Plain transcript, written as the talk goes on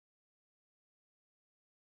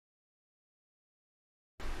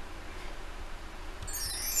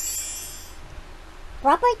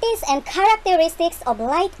Properties and characteristics of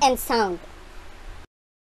light and sound.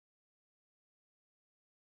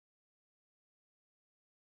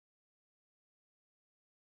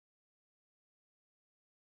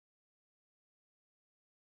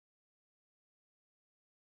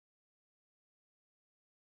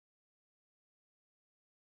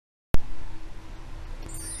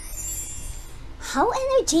 How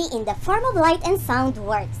energy in the form of light and sound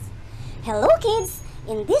works. Hello kids!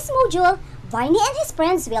 In this module, Barney and his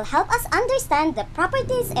friends will help us understand the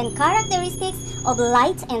properties and characteristics of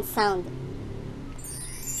light and sound.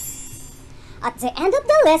 At the end of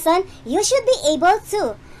the lesson, you should be able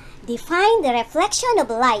to define the reflection of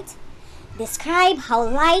light, describe how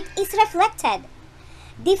light is reflected,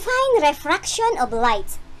 define refraction of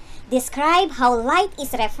light, describe how light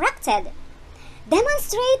is refracted,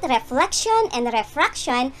 demonstrate reflection and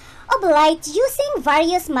refraction of light using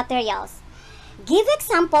various materials. Give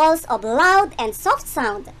examples of loud and soft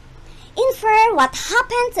sound. Infer what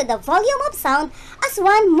happened to the volume of sound as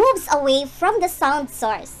one moves away from the sound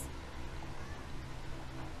source.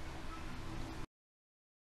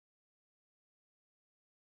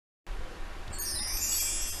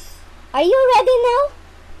 Are you ready now?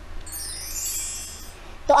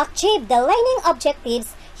 To achieve the learning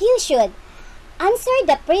objectives, you should answer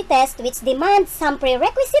the pretest which demands some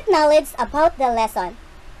prerequisite knowledge about the lesson.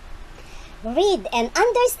 Read and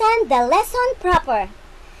understand the lesson proper.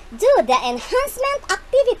 Do the enhancement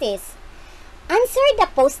activities. Answer the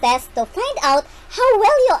post-test to find out how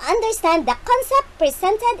well you understand the concept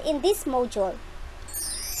presented in this module.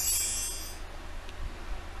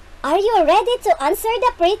 Are you ready to answer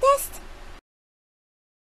the pretest?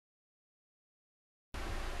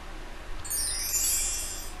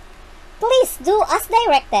 Please do as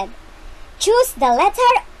directed. Choose the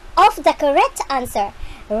letter of the correct answer.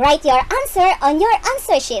 Write your answer on your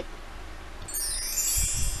answer sheet.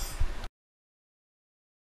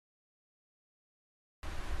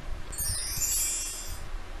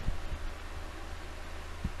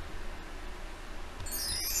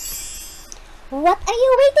 What are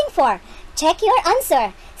you waiting for? Check your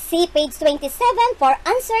answer. See page 27 for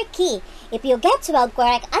answer key. If you get 12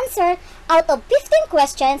 correct answers out of 15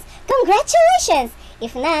 questions, congratulations!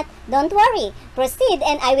 If not, don't worry. Proceed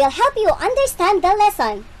and I will help you understand the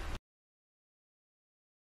lesson.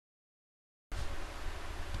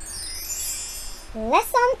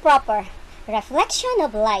 Lesson proper. Reflection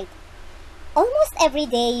of light. Almost every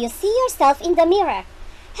day you see yourself in the mirror.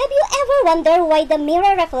 Have you ever wondered why the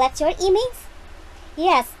mirror reflects your image?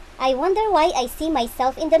 Yes, I wonder why I see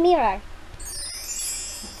myself in the mirror.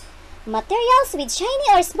 Materials with shiny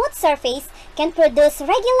or smooth surface can produce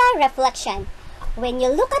regular reflection. When you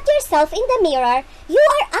look at yourself in the mirror, you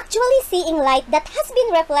are actually seeing light that has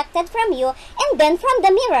been reflected from you and then from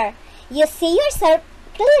the mirror. You see yourself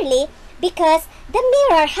clearly because the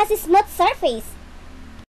mirror has a smooth surface.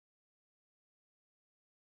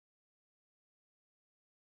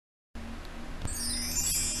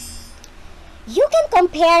 You can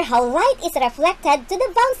compare how light is reflected to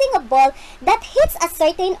the bouncing of ball that hits a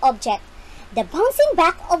certain object. The bouncing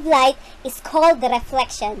back of light is called the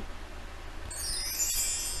reflection.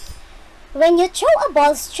 When you throw a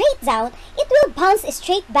ball straight down, it will bounce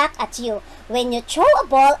straight back at you. When you throw a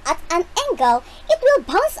ball at an angle, it will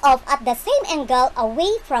bounce off at the same angle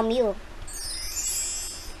away from you.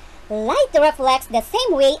 Light reflects the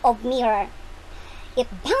same way of mirror. It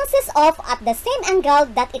bounces off at the same angle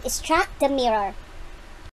that it struck the mirror.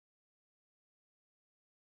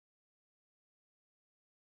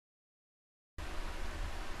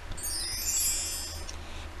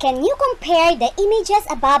 Can you compare the images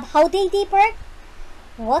above how they differ?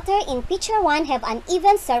 Water in picture 1 have an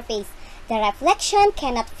even surface. The reflection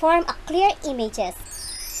cannot form a clear images.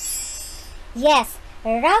 Yes,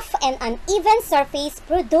 rough and uneven surface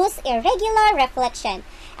produce irregular reflection,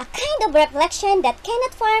 a kind of reflection that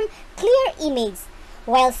cannot form clear image,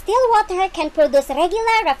 while still water can produce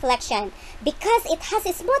regular reflection because it has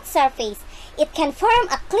a smooth surface. It can form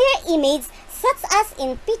a clear image such as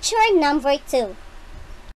in picture number 2.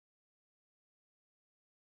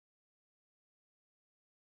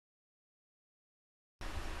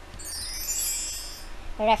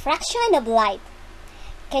 Refraction of light.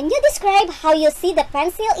 Can you describe how you see the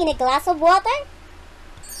pencil in a glass of water?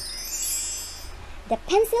 The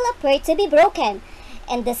pencil appeared to be broken,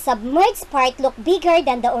 and the submerged part looked bigger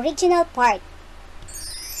than the original part.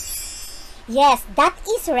 Yes, that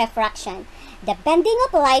is refraction, the bending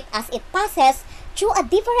of light as it passes through a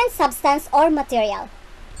different substance or material.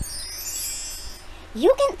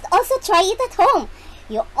 You can also try it at home.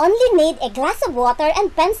 You only need a glass of water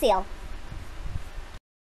and pencil.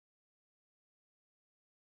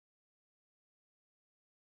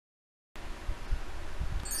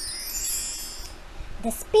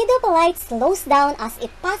 The speed of light slows down as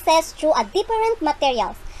it passes through a different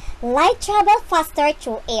materials. Light travels faster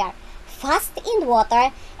through air, fast in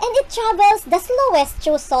water, and it travels the slowest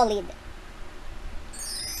through solid.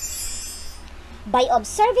 By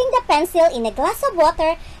observing the pencil in a glass of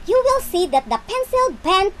water, you will see that the pencil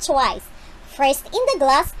bent twice, first in the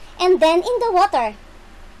glass and then in the water.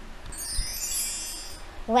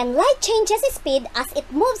 When light changes speed as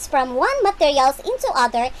it moves from one materials into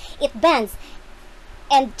other, it bends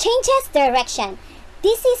and changes direction.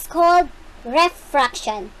 This is called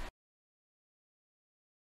refraction.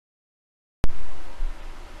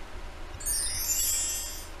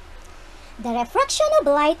 The refraction of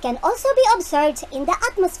light can also be observed in the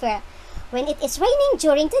atmosphere. When it is raining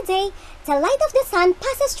during the day, the light of the sun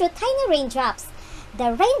passes through tiny raindrops.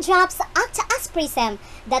 The raindrops act as prism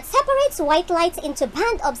that separates white light into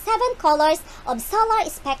band of 7 colors of solar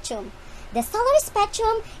spectrum. The solar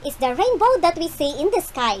spectrum is the rainbow that we see in the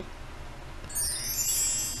sky.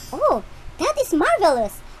 Oh, that is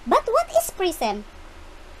marvelous! But what is prism?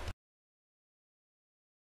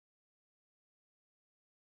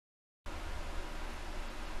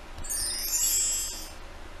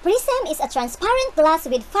 Prism is a transparent glass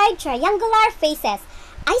with 5 triangular faces.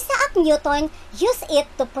 Isaac Newton used it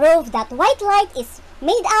to prove that white light is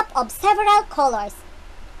made up of several colors.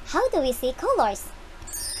 How do we see colors?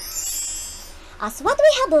 As what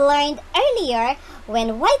we have learned earlier,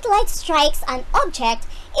 when white light strikes an object,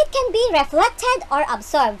 it can be reflected or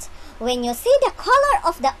absorbed. When you see the color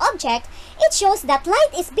of the object, it shows that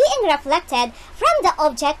light is being reflected from the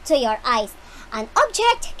object to your eyes. An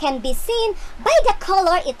object can be seen by the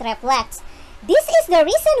color it reflects. This is the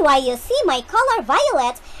reason why you see my color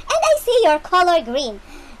violet and I see your color green.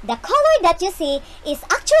 The color that you see is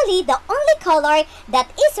actually the only color that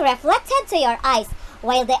is reflected to your eyes,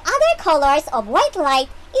 while the other colors of white light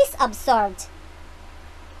is absorbed.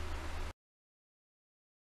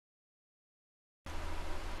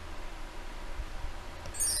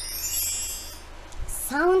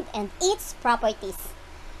 Sound and its properties.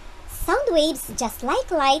 Sound waves, just like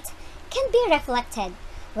light, can be reflected.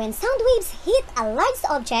 When sound waves hit a large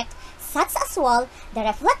object, such as wall, the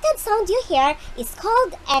reflected sound you hear is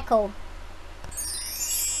called echo.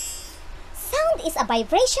 Sound is a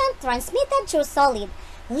vibration transmitted through solid,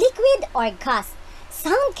 liquid, or gas.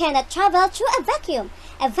 Sound cannot travel through a vacuum.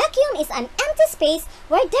 A vacuum is an empty space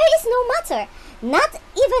where there is no matter, not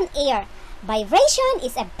even air. Vibration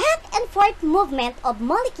is a back and forth movement of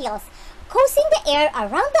molecules, causing the air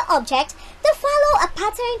around the object to follow a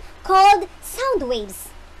pattern called sound waves.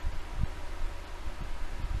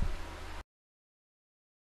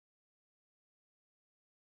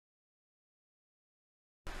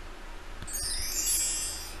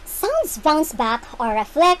 Sounds bounce back or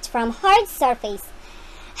reflect from hard surface.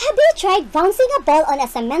 Have you tried bouncing a ball on a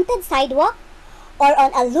cemented sidewalk or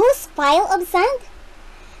on a loose pile of sand?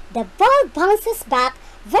 The ball bounces back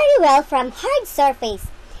very well from hard surface.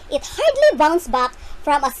 It hardly bounces back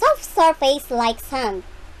from a soft surface like sand.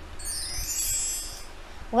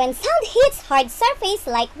 When sound hits hard surface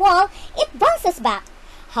like wall, it bounces back.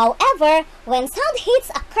 However, when sound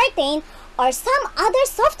hits a curtain or some other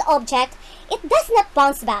soft object, it does not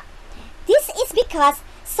bounce back. This is because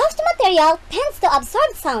soft material tends to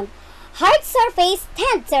absorb sound. Hard surface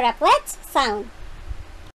tend to reflect sound.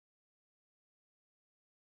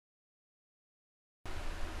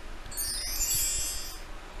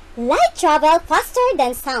 Light travels faster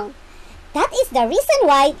than sound. That is the reason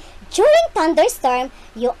why during thunderstorm,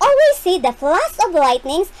 you always see the flash of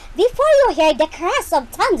lightnings before you hear the crash of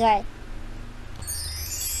thunder.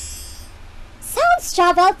 Sounds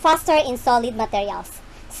travel faster in solid materials,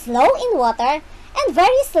 slow in water, and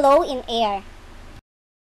very slow in air.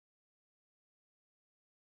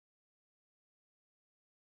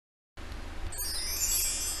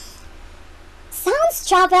 Sounds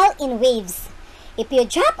travel in waves. If you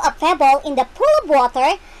drop a pebble in the pool of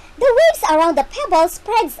water, the waves around the pebble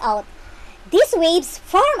spreads out. These waves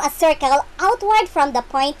form a circle outward from the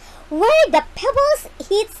point where the pebbles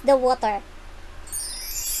hits the water.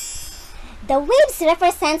 The waves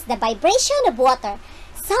represent the vibration of water.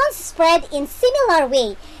 Sounds spread in similar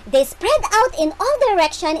way. They spread out in all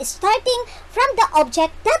directions starting from the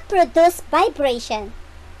object that produces vibration.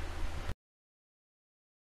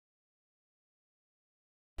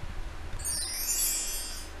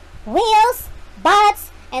 Whales,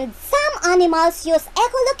 bats, and some animals use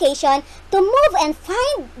echolocation to move and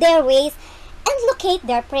find their ways and locate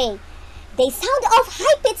their prey. They sound off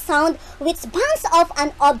high-pitched sound which bounce off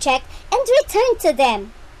an object and return to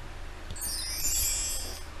them.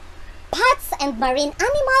 Bats and marine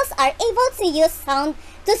animals are able to use sound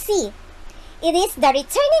to see. It is the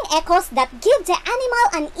returning echoes that give the animal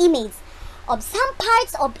an image of some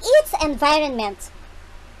parts of its environment.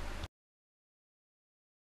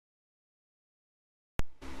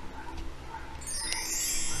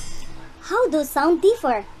 How do sound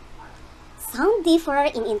differ? Sound differ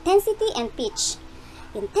in intensity and pitch.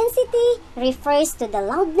 Intensity refers to the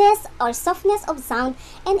loudness or softness of sound,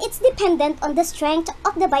 and it's dependent on the strength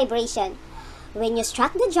of the vibration. When you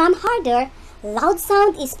strike the drum harder, loud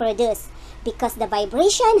sound is produced because the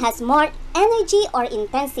vibration has more energy or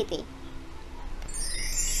intensity.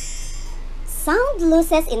 Sound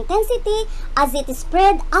loses intensity as it is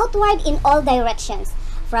spread outward in all directions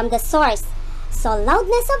from the source. So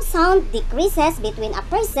loudness of sound decreases between a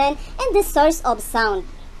person and the source of sound.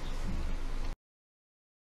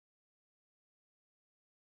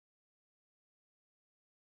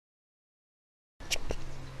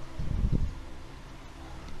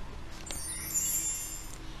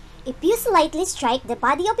 If you slightly strike the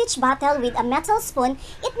body of each bottle with a metal spoon,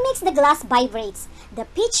 it makes the glass vibrates. The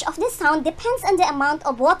pitch of the sound depends on the amount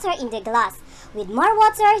of water in the glass. With more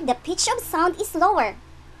water, the pitch of sound is lower.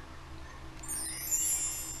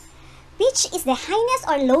 Pitch is the highness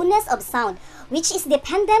or lowness of sound, which is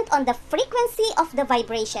dependent on the frequency of the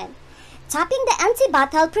vibration. Tapping the empty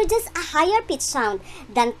bottle produces a higher pitch sound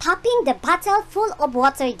than tapping the bottle full of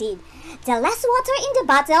water did. The less water in the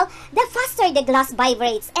bottle, the faster the glass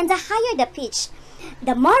vibrates and the higher the pitch.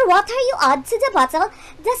 The more water you add to the bottle,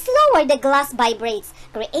 the slower the glass vibrates,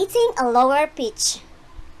 creating a lower pitch.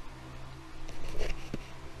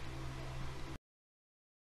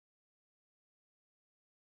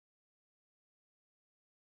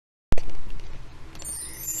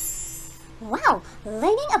 Wow!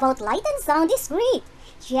 Learning about light and sound is great!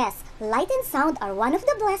 Yes, light and sound are one of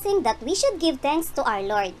the blessings that we should give thanks to our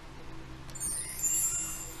Lord.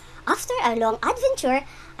 After our long adventure,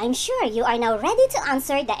 I'm sure you are now ready to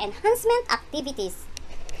answer the enhancement activities.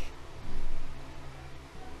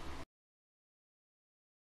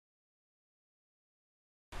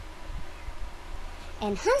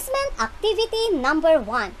 Enhancement activity number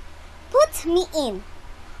 1. Put me in.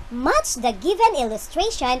 Match the given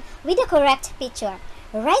illustration with the correct picture.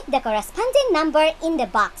 Write the corresponding number in the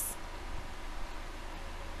box.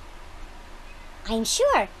 I'm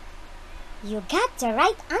sure you got the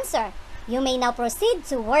right answer. You may now proceed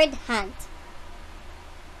to word hunt.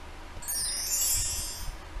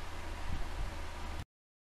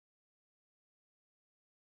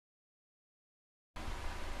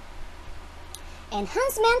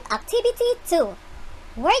 Enhancement activity 2.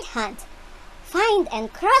 Word hunt. Find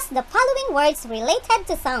and cross the following words related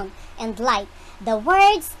to sound and light. The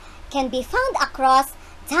words can be found across,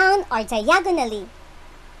 down, or diagonally.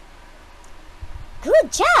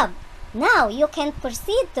 Good job! Now you can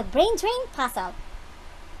proceed to brain drain puzzle.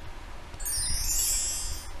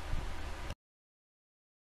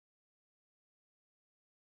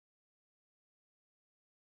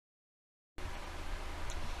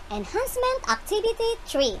 Enhancement activity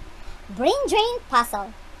 3. Brain drain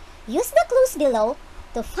puzzle. Use the clues below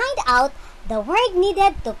to find out the word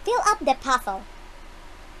needed to fill up the puzzle.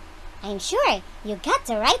 I'm sure you got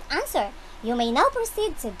the right answer. You may now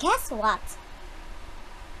proceed to guess what.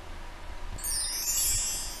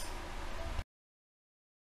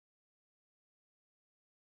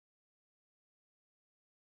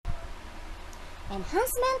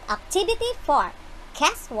 Enhancement activity 4.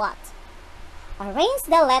 Guess what? Arrange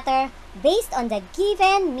the letter based on the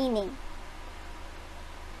given meaning.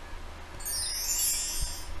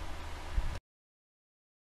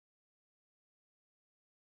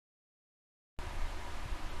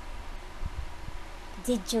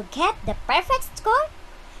 Did you get the perfect score?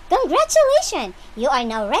 Congratulations! You are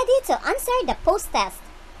now ready to answer the post-test.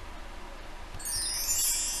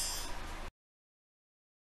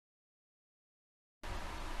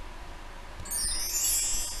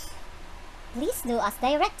 Please do as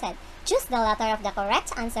directed. Choose the letter of the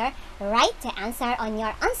correct answer. Write the answer on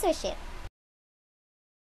your answer sheet.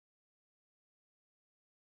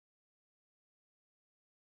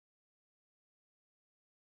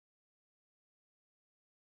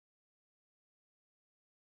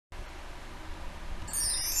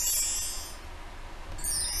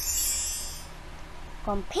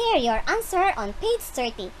 Compare your answer on page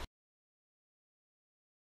 30.